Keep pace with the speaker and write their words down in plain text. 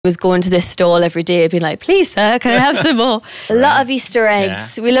was going to this stall every day being like, please sir, can I have some more? A lot of Easter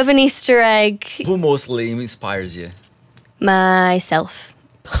eggs. We love an Easter egg. Who mostly inspires you? Myself.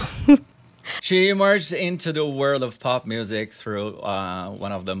 She emerged into the world of pop music through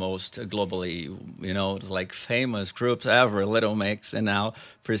one of the most globally, like famous groups ever, Little Mix, and now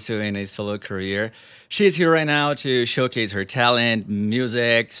pursuing a solo career. She's here right now to showcase her talent,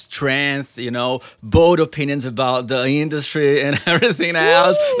 music, strength, bold opinions about the industry and everything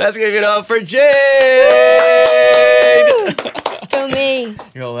else. Let's give it up for Jade! Go me.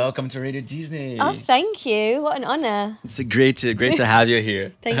 You're welcome to Radio Disney. Oh, thank you. What an honor. It's great to have you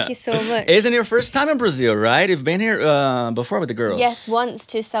here. Thank you so much. Isn't it your first time in Brazil, right? You've been here before with the girls. Yes, once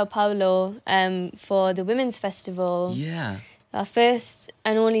to Sao Paulo for the Women's Festival. Yeah. Our first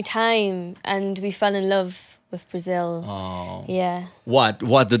and only time, and we fell in love with Brazil. Oh. Yeah. What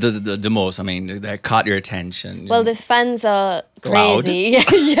the most? I mean, that caught your attention? Well, the fans are crazy.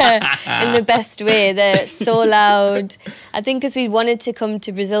 Yeah, in the best way. They're so loud. I think because we wanted to come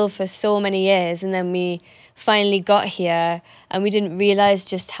to Brazil for so many years, and then we finally got here, and we didn't realize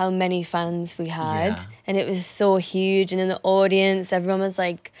just how many fans we had. Yeah. And it was so huge, and in the audience everyone was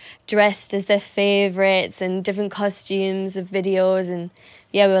like dressed as their favorites and different costumes of videos, and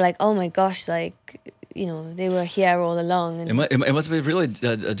yeah, we were like, oh my gosh, like, they were here all along. And it must be really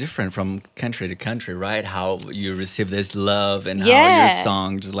different from country to country, right? How you receive this love and how your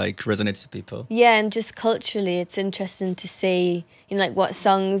song just like resonates to people. Yeah, and just culturally, it's interesting to see, like what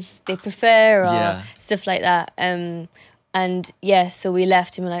songs they prefer or stuff like that. And yeah, so we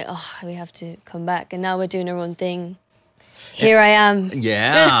left and we're like, oh, we have to come back. And now we're doing our own thing. Here I am.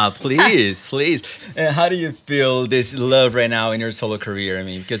 Yeah, please, please. How do you feel this love right now in your solo career? I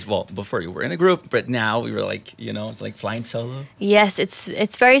mean, because, well, before you were in a group, but now we were like, it's like flying solo. Yes,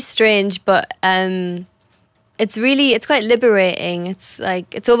 it's very strange, but it's quite liberating. It's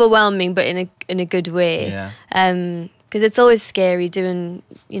like, it's overwhelming, but in a good way. Yeah. Because it's always scary doing,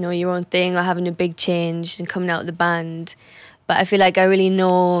 your own thing or having a big change and coming out of the band. But I feel like I really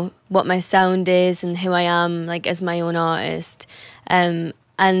know what my sound is and who I am, like, as my own artist. And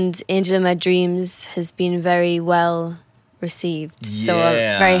Angel of My Dreams has been very well received. Yeah. So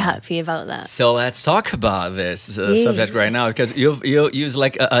I'm very happy about that. So let's talk about this subject right now, because you use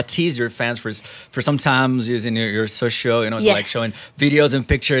like a tease your fans for sometimes using your social, it's like showing videos and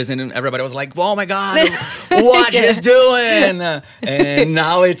pictures, and everybody was like, oh my God, what she's doing. And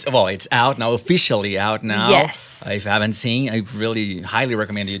now it's out now, officially out now. Yes. If you haven't seen, I really highly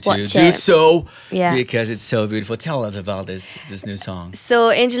recommend you to Watch do it. so, Yeah. because it's so beautiful. Tell us about this new song.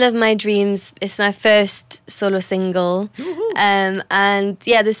 So Angel of My Dreams is my first solo single. And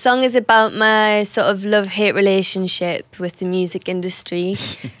yeah, the song is about my sort of love-hate relationship with the music industry,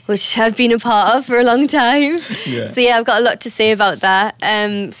 which I've been a part of for a long time. Yeah. So yeah, I've got a lot to say about that.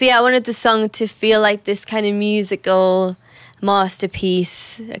 So yeah, I wanted the song to feel like this kind of musical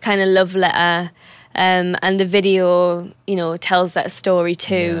masterpiece, a kind of love letter. And the video, tells that story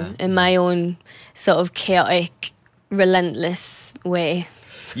too, in my own sort of chaotic, relentless way.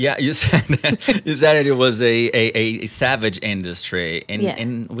 Yeah, you said that it was a savage industry.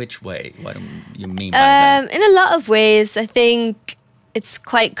 In which way? What do you mean by that? In a lot of ways, I think it's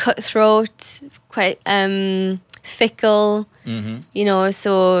quite cutthroat, quite fickle.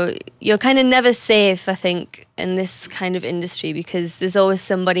 So you're kind of never safe, I think, in this kind of industry, because there's always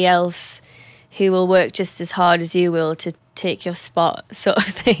somebody else who will work just as hard as you will to take your spot, sort of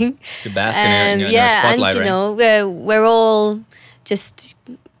thing. To bask in your spotlight, and right? we're all just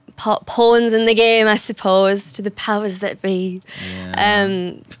pawns in the game, I suppose, to the powers that be.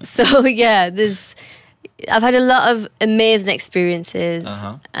 Yeah. So yeah, I've had a lot of amazing experiences,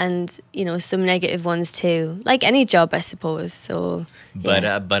 and some negative ones too, like any job, I suppose. So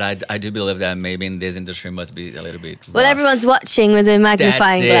but I do believe that maybe in this industry must be a little bit rough. Well, everyone's watching with a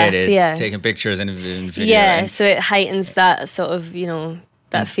magnifying glass. It's taking pictures and video. Yeah, so it heightens that sort of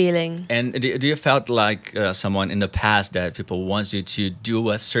that feeling. And do you felt like someone in the past that people want you to do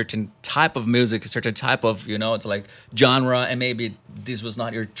a certain type of music, a certain type of, it's like genre, and maybe this was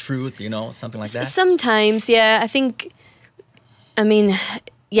not your truth, something like that? Sometimes, yeah. Sometimes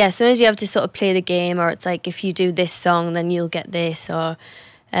you have to sort of play the game, or it's like, if you do this song, then you'll get this, or,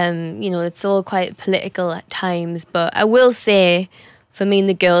 it's all quite political at times. But I will say, for me and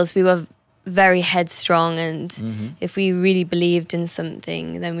the girls, we were very headstrong, and if we really believed in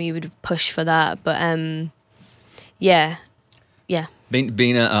something, then we would push for that. But yeah.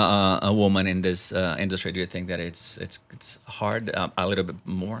 Being a woman in this industry, do you think that it's hard a little bit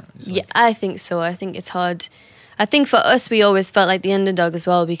more? I think so. I think it's hard. I think for us, we always felt like the underdog as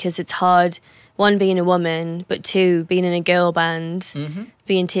well, because it's hard one, being a woman, but two, being in a girl band,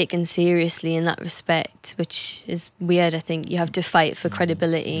 being taken seriously in that respect, which is weird. I think you have to fight for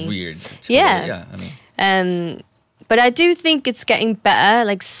credibility. Weird. Totally, yeah. I mean, but I do think it's getting better,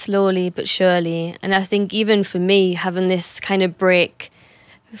 like slowly but surely. And I think even for me, having this kind of break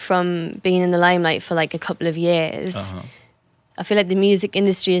from being in the limelight for like a couple of years, I feel like the music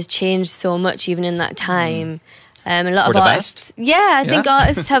industry has changed so much even in that time. A lot For of the artists, best? I think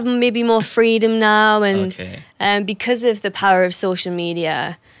artists have maybe more freedom now, and because of the power of social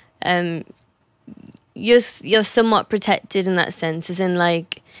media, you're somewhat protected in that sense. As in,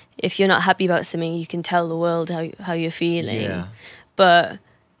 like, if you're not happy about something, you can tell the world how you're feeling. Yeah. But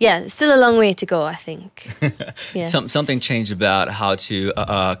yeah, it's still a long way to go, I think. Yeah. Something changed about how to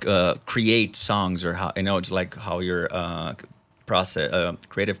create songs, or how, you know, it's like how your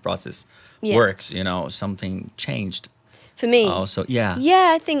creative process works. You know, something changed for me. Also, yeah,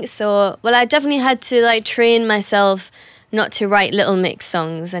 I think so. Well, I definitely had to like train myself not to write Little Mix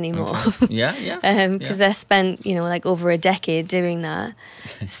songs anymore. Okay. Because I spent, you know, like over a decade doing that.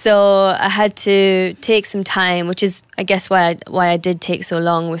 So I had to take some time, which is, I guess, why I did take so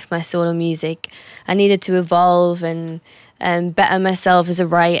long with my solo music. I needed to evolve and better myself as a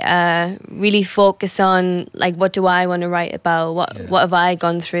writer, really focus on, like, what do I want to write about? What have I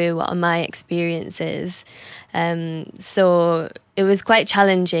gone through? What are my experiences? So it was quite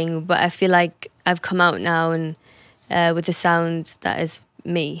challenging, but I feel like I've come out now and with a sound that is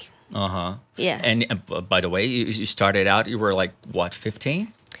me. Yeah. And by the way, you started out, you were like, what,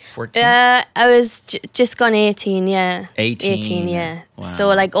 15? 14? I was just gone 18, yeah. 18? Yeah. Wow. So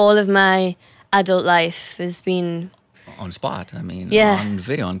like all of my adult life has been on spot, I mean, yeah. on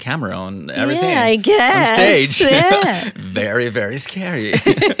video, on camera, on everything. Yeah, I guess. On stage. Yeah. Very, very scary.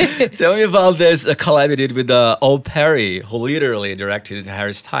 Tell me about this collab you did with Old Perry, who literally directed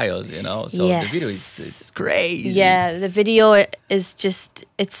Harry Styles, you know? So yes. the video is it's crazy. Yeah, the video is just,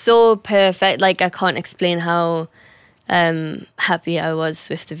 it's so perfect. Like, I can't explain how happy I was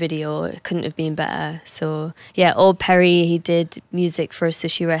with the video. It couldn't have been better. So, yeah, Old Perry, he did music for a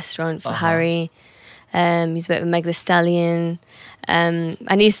sushi restaurant for Harry. He's worked with Meg Thee Stallion, and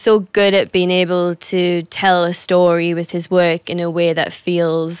he's so good at being able to tell a story with his work in a way that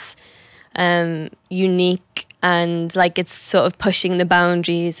feels unique, and like it's sort of pushing the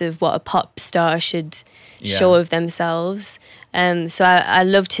boundaries of what a pop star should show of themselves. So I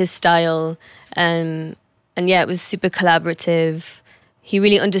loved his style, and yeah, it was super collaborative. He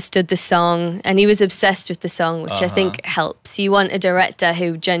really understood the song, and he was obsessed with the song, which I think helps. You want a director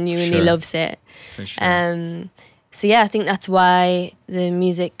who genuinely loves it. For sure. So yeah, I think that's why the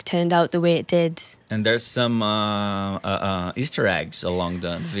music turned out the way it did. And there's some Easter eggs along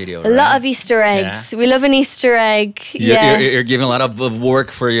the video, A lot of Easter eggs. Yeah. We love an Easter egg. You're giving a lot of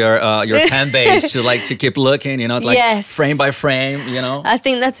work for your fan base to keep looking, you know, like frame by frame, you know. I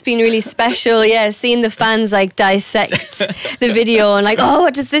think that's been really special. Yeah, seeing the fans like dissect the video and like, oh,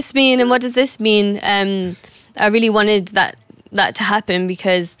 what does this mean and what does this mean? I really wanted that to happen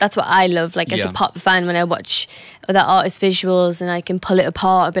because that's what I love. Like as a pop fan, when I watch other artists' visuals and I can pull it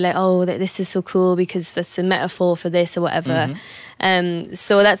apart, I'll be like, oh, this is so cool because that's a metaphor for this or whatever.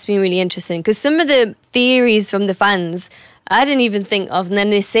 So that's been really interesting because some of the theories from the fans I didn't even think of, and then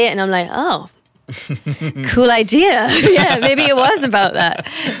they say it and I'm like, oh, cool idea. Yeah, maybe it was about that.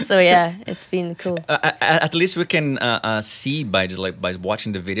 So yeah, it's been cool. At least we can see by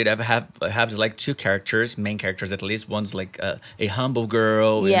watching the video. They have like two characters, main characters. At least one's like a humble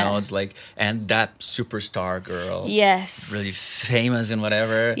girl, you know. It's like, and that superstar girl. Yes. Really famous and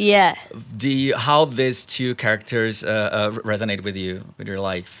whatever. Yeah. How these two characters resonate with you, with your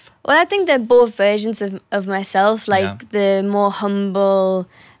life? Well, I think they're both versions of myself. Like the more humble,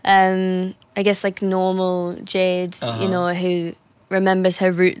 I guess like normal Jade, you know, who remembers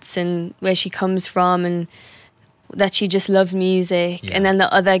her roots and where she comes from and that she just loves music. And then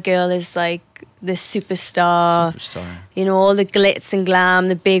the other girl is like the superstar. You know, all the glitz and glam,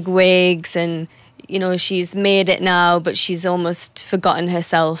 the big wigs, and, you know, she's made it now, but she's almost forgotten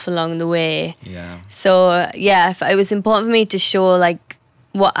herself along the way. Yeah. So, yeah, it was important for me to show like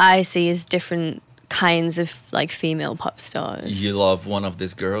what I see as different kinds of like female pop stars. You love one of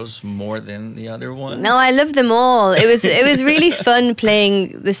these girls more than the other one? No, I love them all. It was really fun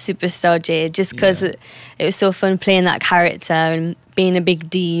playing the superstar Jade, just because it was so fun playing that character and being a big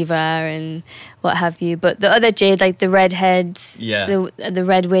diva and what have you. But the other Jade, like the redheads, the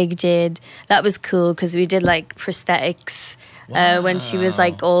red wig Jade, that was cool because we did like prosthetics when she was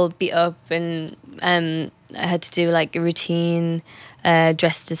like all beat up and I had to do like a routine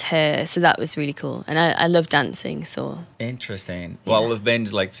dressed as her, so that was really cool. And I love dancing, so interesting. Yeah. Well, we've been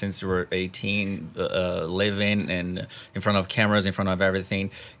like since you were 18, living and in front of cameras, in front of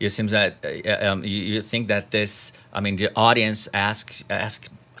everything. It seems that you think that this, I mean, the audience asks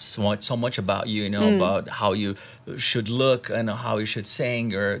so much about you, you know, about how you should look and how you should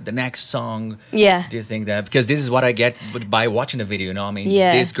sing or the next song. Yeah. Do you think that? Because this is what I get by watching the video, you know? I mean,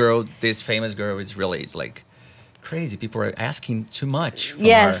 Yeah. this girl, this famous girl, is really, it's like crazy. People are asking too much from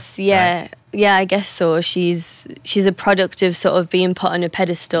Yes, her, yeah. right? Yeah, I guess so. She's a product of sort of being put on a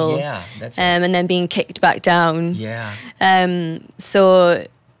pedestal. Yeah, that's it. And then being kicked back down. Yeah. So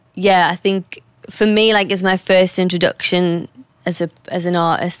yeah, I think for me, like, as my first introduction as an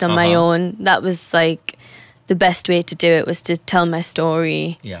artist on my own, that was like the best way to do it, was to tell my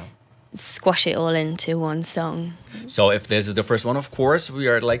story, Yeah. squash it all into one song. So if this is the first one, of course, we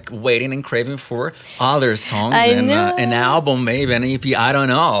are like waiting and craving for other songs I and know. an album, maybe an EP. I don't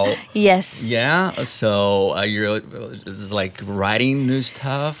know. Yes. Yeah. So you're it's like writing new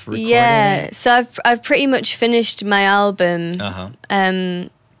stuff, recording. Yeah. So I've pretty much finished my album.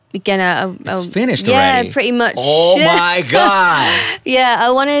 Again, It's finished yeah, already. pretty much. Oh my god. Yeah, I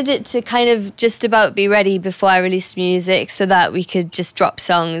wanted it to kind of just about be ready before I released music, so that we could just drop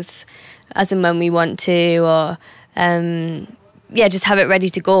songs as and when we want to, or just have it ready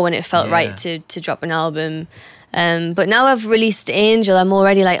to go when it felt right to drop an album. But now I've released Angel, I'm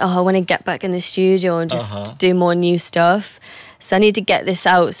already like, I want to get back in the studio and just do more new stuff. So I need to get this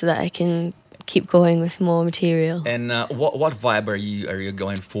out so that I can keep going with more material. And what vibe are you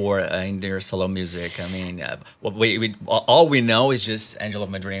going for in your solo music? I mean, all we know is just Angel of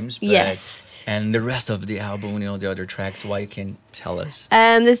My Dreams. But, Yes. And the rest of the album, you know, the other tracks, what you can tell us?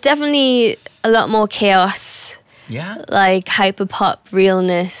 There's definitely a lot more chaos, Yeah. like hyper pop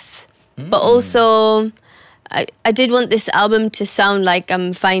realness, but also I did want this album to sound like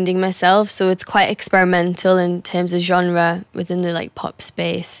I'm finding myself, so it's quite experimental in terms of genre within the like pop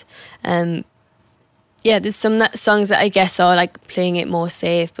space. There's some songs that I guess are like playing it more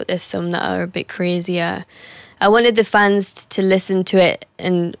safe, but there's some that are a bit crazier. I wanted the fans to listen to it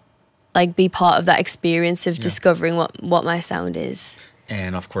and like be part of that experience of discovering what my sound is.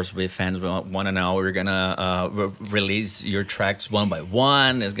 And of course, we fans want to know, we're gonna release your tracks one by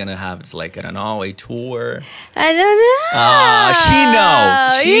one. It's gonna have, it's like, I don't know, a tour. I don't know.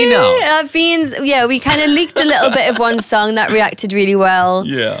 She knows. I've been, we kind of leaked a little bit of one song that reacted really well.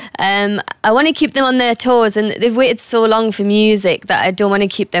 Yeah. I want to keep them on their toes, and they've waited so long for music that I don't want to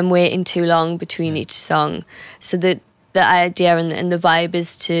keep them waiting too long between each song. So the idea and the vibe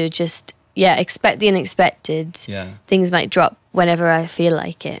is to just, expect the unexpected. Yeah. Things might drop whenever I feel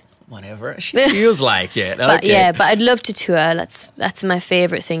like it. Whenever she feels like it. But Okay. but I'd love to tour. That's my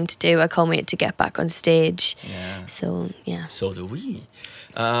favorite thing to do. I can't wait to get back on stage. Yeah. So yeah. So do we.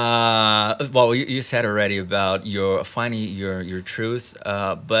 Well, you said already about your finding your truth,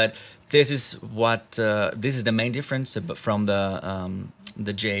 but this is the main difference from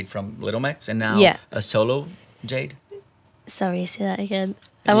the Jade from Little Mix, and now a solo Jade. Sorry, say that again.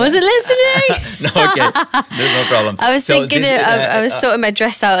 I wasn't listening. No, okay, there's no problem. I was thinking, I was sorting my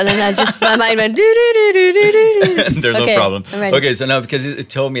dress out, and then my mind went do do do do do do. There's no problem. I'm ready. Okay, so now because it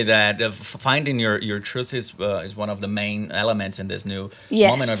told me that finding your truth is one of the main elements in this new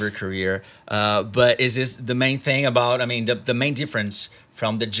moment of your career. But is this the main thing about? I mean, the main difference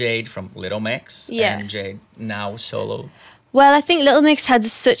from the Jade from Little Mix and Jade now solo? Well, I think Little Mix had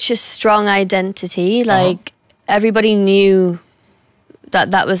such a strong identity. Like everybody knew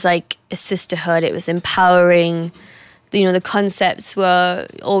that was like a sisterhood. It was empowering. You know, the concepts were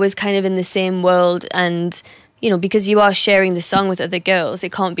always kind of in the same world, and you know, because you are sharing the song with other girls,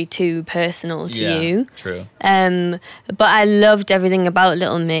 it can't be too personal to you. True. But I loved everything about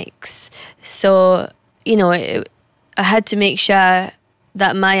Little Mix, so you know, I had to make sure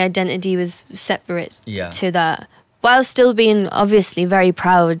that my identity was separate to that, while still being obviously very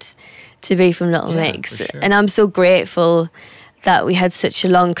proud to be from Little Mix. For sure. And I'm so grateful that we had such a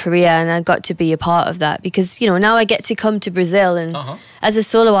long career and I got to be a part of that, because, you know, now I get to come to Brazil and as a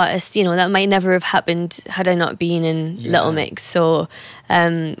solo artist, you know, that might never have happened had I not been in Little Mix. So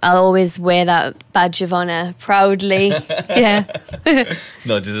I'll always wear that badge of honor proudly.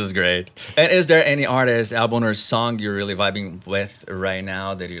 No, this is great. And is there any artist, album, or song you're really vibing with right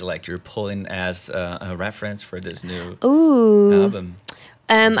now that you're pulling as a reference for this new album?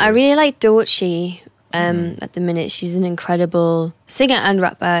 I really like Dochi. At the minute, she's an incredible singer and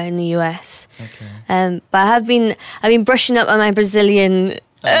rapper in the US. But I've been brushing up on my Brazilian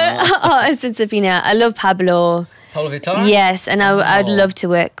artists since I've been out. I love Pablo. Pablo Vittar? Yes, and I'd love to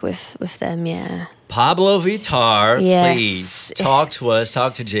work with them, yeah. Pablo Vittar, Yes. please talk to us,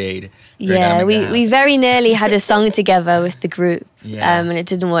 talk to Jade. We're Yeah, gonna make that we happen. very nearly had a song together with the group, Yeah. and it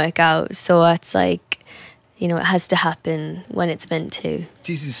didn't work out. So it's like, you know, it has to happen when it's meant to.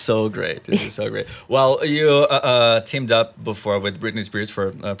 This is so great. This is so great. Well, you teamed up before with Britney Spears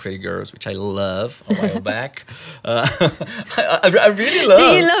for Pretty Girls, which I love a while back. I really love. Do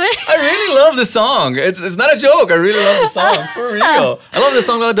you love it? I really love the song. It's not a joke. I really love the song for real. I love the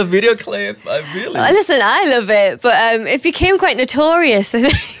song. I love the video clip. I really. Listen, I love it, but it became quite notorious, I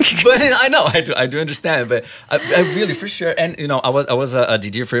think. But I know I do understand. But I really for sure. And you know I was a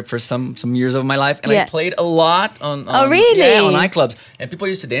DJ for some years of my life, and I played a lot on Oh, really? yeah, on nightclubs, and people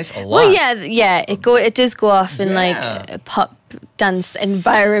used to dance a lot. Well, yeah, it does go off in like a pop dance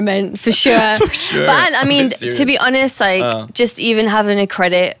environment for sure. For sure. But I mean, Serious. to be honest, like just even having a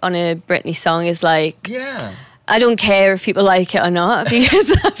credit on a Britney song is like, Yeah. I don't care if people like it or not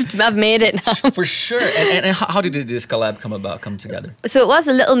because I've made it now. For sure. And how did this collab come together? So it was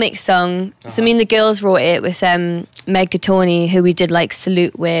a little mix song. So me and the girls wrote it with Meg Gatoni, who we did like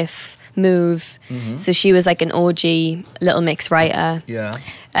Salute with, Move. So she was like an OG Little Mix writer. Yeah.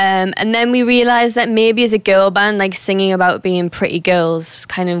 And then we realised that maybe as a girl band, like singing about being pretty girls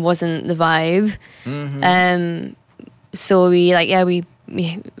kind of wasn't the vibe. So we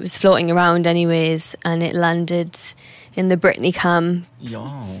was floating around anyways, and it landed in the Britney camp. Yo.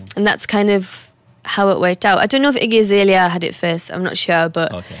 And that's kind of how it worked out. I don't know if Iggy Azalea had it first, I'm not sure,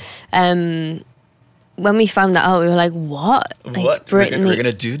 but when we found that out, we were like, what? Like, What? Britney. We're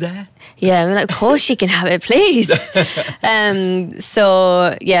gonna do that? Yeah, we're like, of course she can have it, please.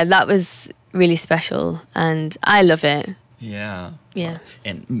 So yeah, that was really special, and I love it. Yeah. Yeah.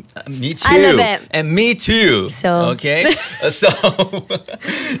 And me too. I love it. And me too. So. Okay. So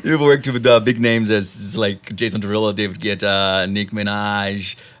you've worked with big names as like Jason Derulo, David Guetta, Nick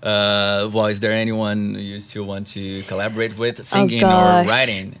Minaj. Well, is there anyone you still want to collaborate with, singing or gosh.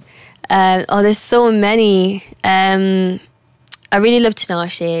 writing? There's so many. I really love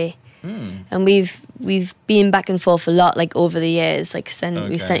Tinashe, and we've been back and forth a lot, like over the years. Like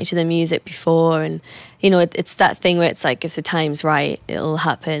we've sent each other music before, and you know it's that thing where it's like if the time's right, it'll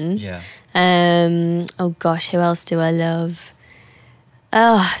happen. Yeah. Oh gosh, who else do I love?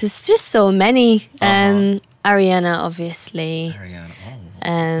 Oh, there's just so many. Ariana, obviously. Ariana.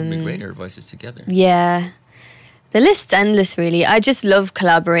 Oh, it'd be great your voices together. Yeah. The list's endless, really. I just love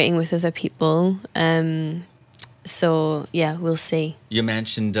collaborating with other people. So, yeah, we'll see. You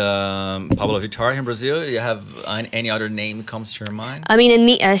mentioned Pablo Vittar in Brazil. You have any other name that comes to your mind? I mean,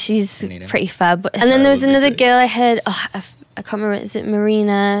 Anita, she's pretty fab. And then there was another girl I heard, I can't remember, is it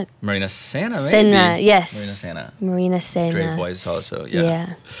Marina? Marina Senna, maybe? Senna, yes. Marina Senna. Marina Senna. Great voice also, yeah.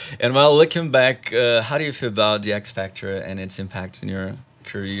 Yeah. And while looking back, how do you feel about the X Factor and its impact in your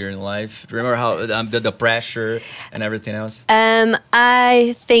career in life? Do you remember how the pressure and everything else?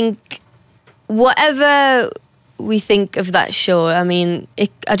 I think whatever we think of that show, I mean,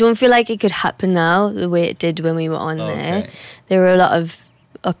 I don't feel like it could happen now the way it did when we were on there. There were a lot of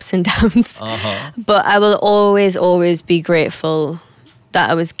ups and downs. But I will always be grateful that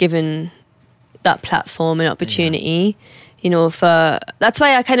I was given that platform and opportunity. You know, that's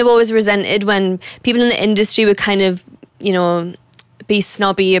why I kind of always resented when people in the industry would kind of, you know, be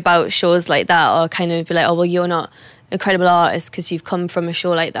snobby about shows like that, or kind of be like, oh, well, you're not a credible artist because you've come from a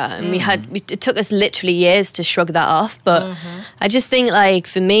show like that. And it took us literally years to shrug that off. But I just think, like,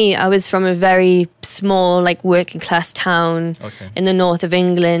 for me, I was from a very small, like, working class town in the north of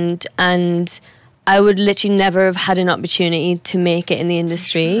England, and I would literally never have had an opportunity to make it in the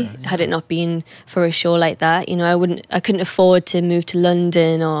industry had it not been for a show like that. You know, I couldn't afford to move to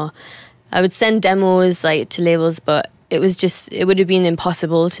London, or I would send demos like to labels, but it would have been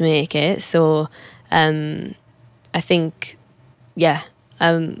impossible to make it. So I think, yeah,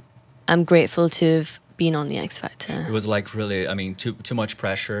 I'm grateful to have been on the X Factor. It was like really, I mean, too much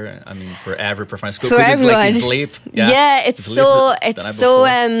pressure. I mean, for every performance. For everyone. Like sleep? Yeah, it's so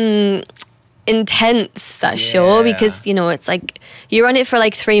intense, that show, because, you know, it's like you're on it for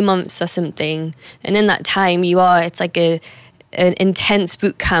like 3 months or something, and in that time it's like an intense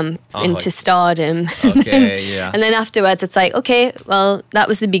boot camp into stardom. And then afterwards it's like, okay, well, that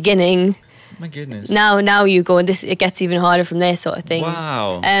was the beginning. My goodness. Now you go, and it gets even harder from there, sort of thing.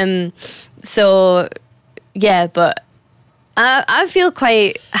 Wow. So yeah, but I feel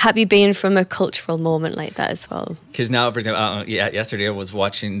quite happy being from a cultural moment like that as well. Because now, for example, yesterday I was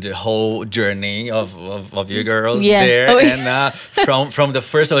watching the whole journey of you girls there, and from the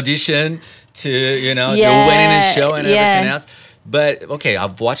first audition to, you know, to winning a show and everything else. But okay,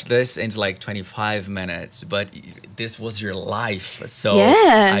 I've watched this in like 25 minutes, but this was your life. So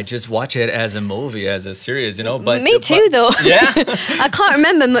Yeah. I just watch it as a movie, as a series, you know. But Me too, though. Yeah. I can't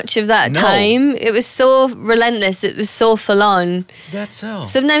remember much of that No. time. It was so relentless. It was so full on. Is that so?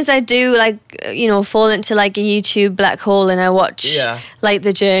 Sometimes I do like, you know, fall into like a YouTube black hole and I watch Yeah. like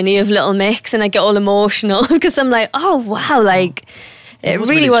the journey of Little Mix and I get all emotional because I'm like, oh wow, like it was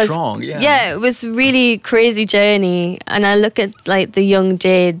really really was strong, yeah. it was really crazy journey. And I look at like the young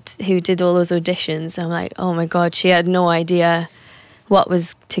Jade who did all those auditions. I'm like, oh my God, she had no idea what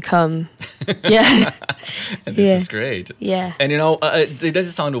was to come. Yeah. And this is great. Yeah. And you know, it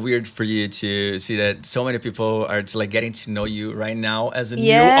doesn't sound weird for you to see that so many people are just, like getting to know you right now as a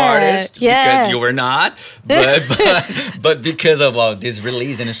new artist because you were not, but because of this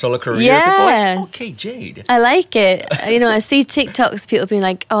release and a solo career, people are like, okay, Jade. I like it. You know, I see TikToks, people being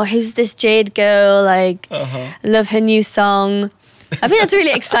like, oh, who's this Jade girl? Like, I love her new song. I think that's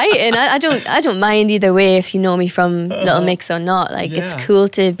really exciting. I don't mind either way if you know me from Little Mix or not. Like it's cool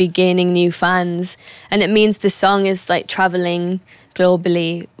to be gaining new fans, and it means the song is like traveling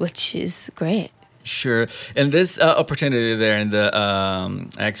globally, which is great. Sure. And this opportunity there in the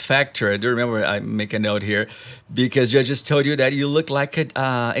X Factor, I do remember I make a note here because I just told you that you look like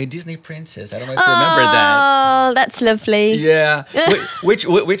a Disney princess. I don't know if you remember that. Oh, that's lovely. Yeah.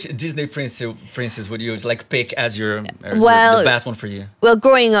 which Disney princess would you like pick as your the best one for you? Well,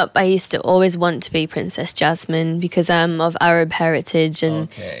 growing up, I used to always want to be Princess Jasmine because I'm of Arab heritage, and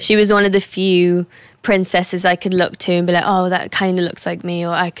she was one of the few princesses I could look to and be like, oh, that kind of looks like me,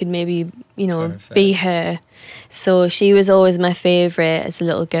 or I could maybe, you know, be her. So she was always my favourite as a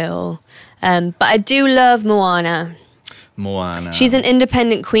little girl. But I do love Moana. Moana. She's an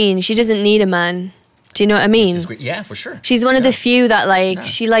independent queen. She doesn't need a man. Do you know what I mean? Yeah, for sure. She's one of the few that like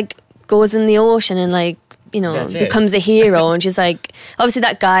she like goes in the ocean and like, you know, becomes a hero. And she's like, obviously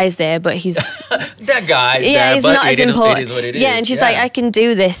that guy's there, but he's that guy's there, he's but not as important. It is what it is. Yeah, and she's like, I can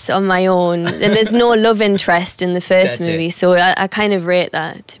do this on my own. And there's no love interest in the first movie, so I kind of rate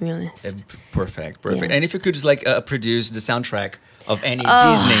that, to be honest. Perfect. Yeah. And if you could just like produce the soundtrack of any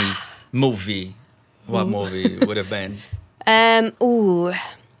Disney movie, what movie would have been?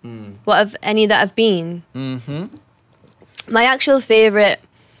 What of any that I've been? My actual favourite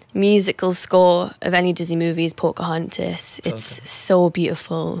musical score of any Disney movie is Pocahontas. It's so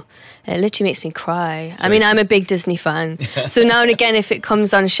beautiful. It literally makes me cry. I mean, I'm a big Disney fan. So now and again, if it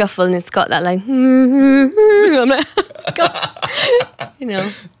comes on shuffle and it's got that like, I'm like, God. You know.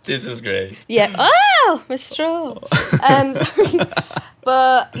 This is great. Yeah. Oh, my straw. Sorry.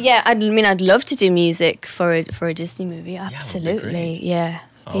 But yeah, I mean, I'd love to do music for a Disney movie. Absolutely. Yeah.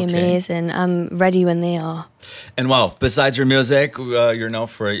 Be amazing. I'm ready when they are. And wow, besides your music, you're known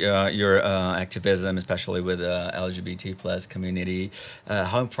for your activism, especially with the LGBT plus community.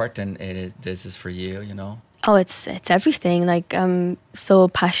 How important this is for you, you know? Oh, it's everything. Like, I'm so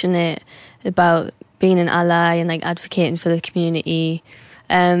passionate about being an ally and like advocating for the community.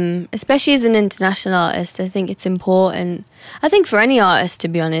 Especially as an international artist, I think it's important. I think for any artist, to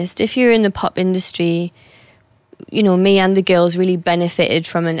be honest, if you're in the pop industry, you know, me and the girls really benefited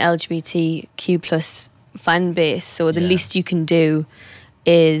from an LGBTQ plus fan base. So the least you can do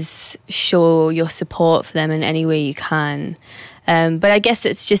is show your support for them in any way you can. But I guess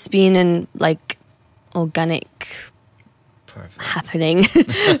it's just been an like organic happening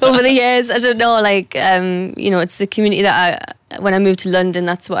over the years. I don't know, like, you know, it's the community that when I moved to London,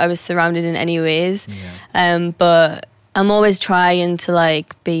 that's what I was surrounded in anyways. But I'm always trying to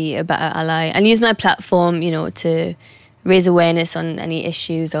like be a better ally and use my platform, you know, to raise awareness on any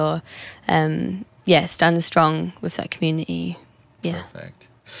issues or, stand strong with that community. Yeah. Perfect.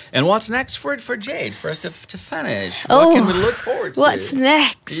 And what's next for Jade, for us to finish? What can we look forward to? What's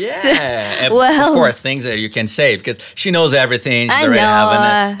next? Yeah. Well, of course, things that you can say because she knows everything. She's already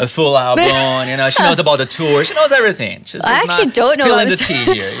having a full album. You know, she knows about the tour. She knows everything. She's I actually don't know about the tea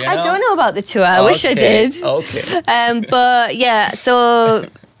here. You know? I don't know about the tour. I wish I did. Okay. But yeah, so,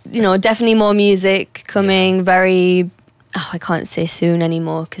 you know, definitely more music coming very... Oh, I can't say soon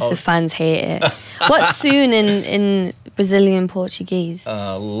anymore because the fans hate it. What's soon in Brazilian Portuguese?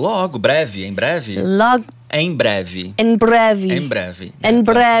 Logo, breve, em breve. Em breve. Em breve. Em breve. Em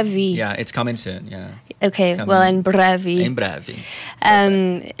breve. Yeah, it's coming soon. Yeah. Okay, well, em breve. Em breve.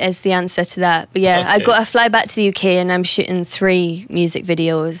 Is the answer to that. But yeah, I fly back to the UK and I'm shooting 3 music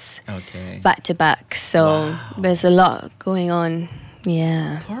videos back to back. So there's a lot going on.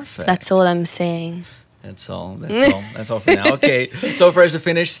 Yeah. Perfect. That's all I'm saying. That's all for now. Okay, so for us to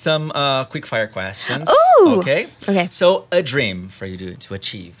finish, some quick fire questions. Ooh. Okay. Okay. So a dream for you to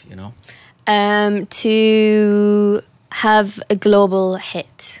achieve, you know? To have a global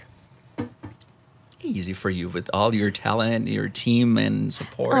hit. Easy for you with all your talent, your team, and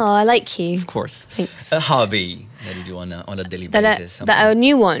support. Oh, I like you. Of course. Thanks. A hobby that you do on a daily basis. That a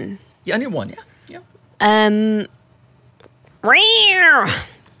new one. Yeah, a new one. Yeah.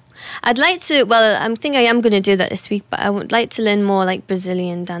 I'd like to. Well, I think I am going to do that this week, but I would like to learn more like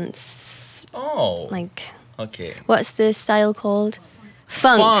Brazilian dance. Oh. Like. Okay. What's the style called?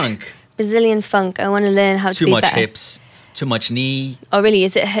 Funk. Funk. Brazilian funk. I want to learn how to be better. Too much hips. Too much knee. Oh, really?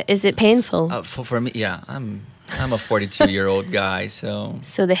 Is it painful? For me, yeah. I'm a 42-year-old guy, so.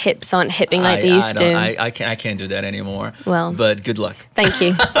 So the hips aren't hipping like they used to. I can't do that anymore. Well. But good luck. Thank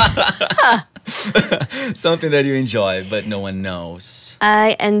you. Something that you enjoy, but no one knows.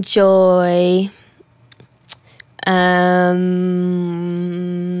 I enjoy.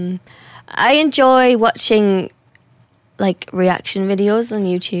 I enjoy watching like reaction videos on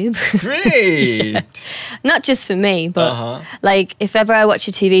YouTube. Great. Not just for me, but like if ever I watch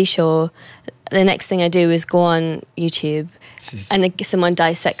a TV show, the next thing I do is go on YouTube and someone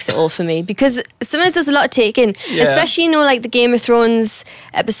dissects it all for me, because sometimes there's a lot to take in, especially, you know, like the Game of Thrones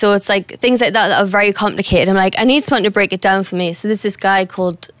episodes, like things like that are very complicated. I'm like, I need someone to break it down for me. So there's this guy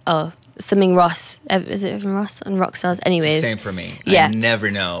called something Ross. Is it Evan Ross on Rockstars? Anyways. Same for me. Yeah. I never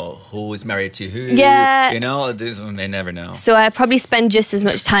know who is married to who. Yeah. You know, I never know. So I probably spend just as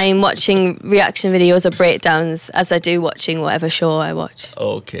much time watching reaction videos or breakdowns as I do watching whatever show I watch.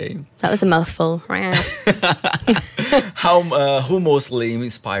 Okay. That was a mouthful. Who mostly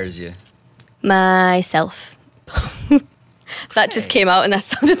inspires you? Myself. That just came out and that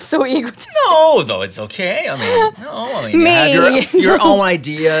sounded so egotistical. No, though, it's okay. I mean, you have your own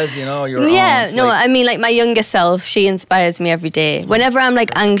ideas, you know, your own. Yeah, no, I mean, like my younger self, she inspires me every day. Whenever I'm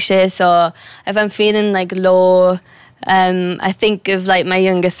like anxious or if I'm feeling like low, I think of like my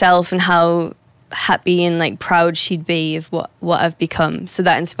younger self and how happy and like proud she'd be of what I've become. So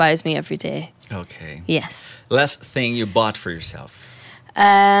that inspires me every day. Okay. Yes. Last thing you bought for yourself?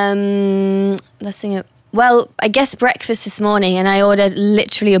 Last thing. Well, I guess breakfast this morning, and I ordered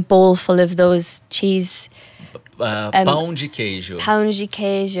literally a bowl full of those cheese. Pão de queijo. Pão de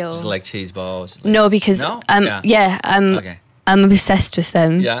queijo. Just like cheese balls. Like, no, because I'm obsessed with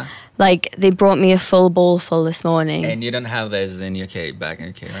them. Yeah. Like they brought me a full bowl full this morning. And you don't have this in UK, back in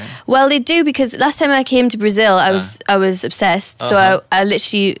UK, right? Well, they do, because last time I came to Brazil, I was obsessed. So I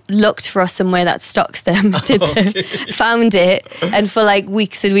literally looked for somewhere that stocked them, found it, and for like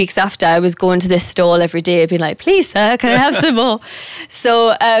weeks and weeks after, I was going to this stall every day, being like, "Please, sir, can I have some more?"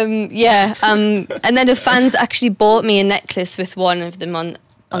 So and then the fans actually bought me a necklace with one of them on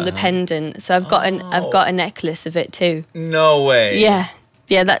the pendant. So I've got a necklace of it too. No way. Yeah.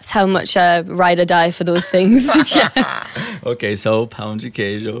 Yeah, that's how much I ride or die for those things. Yeah. Okay, so pão de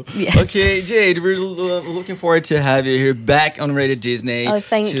queijo. Yes. Okay, Jade, we're looking forward to have you here back on Radio Disney. Oh,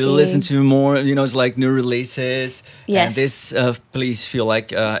 thank you. To listen to more, you know, it's like new releases. Yes. And this, please feel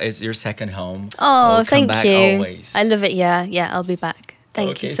like it's your second home. Oh, thank you. Always. I love it. Yeah, I'll be back.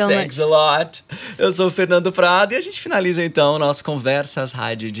 Thank you so much. Thanks a lot. Eu sou o Fernando Prado e a gente finaliza então o nosso Conversas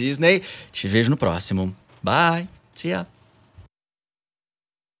Rádio Disney. Te vejo no próximo. Bye. See ya.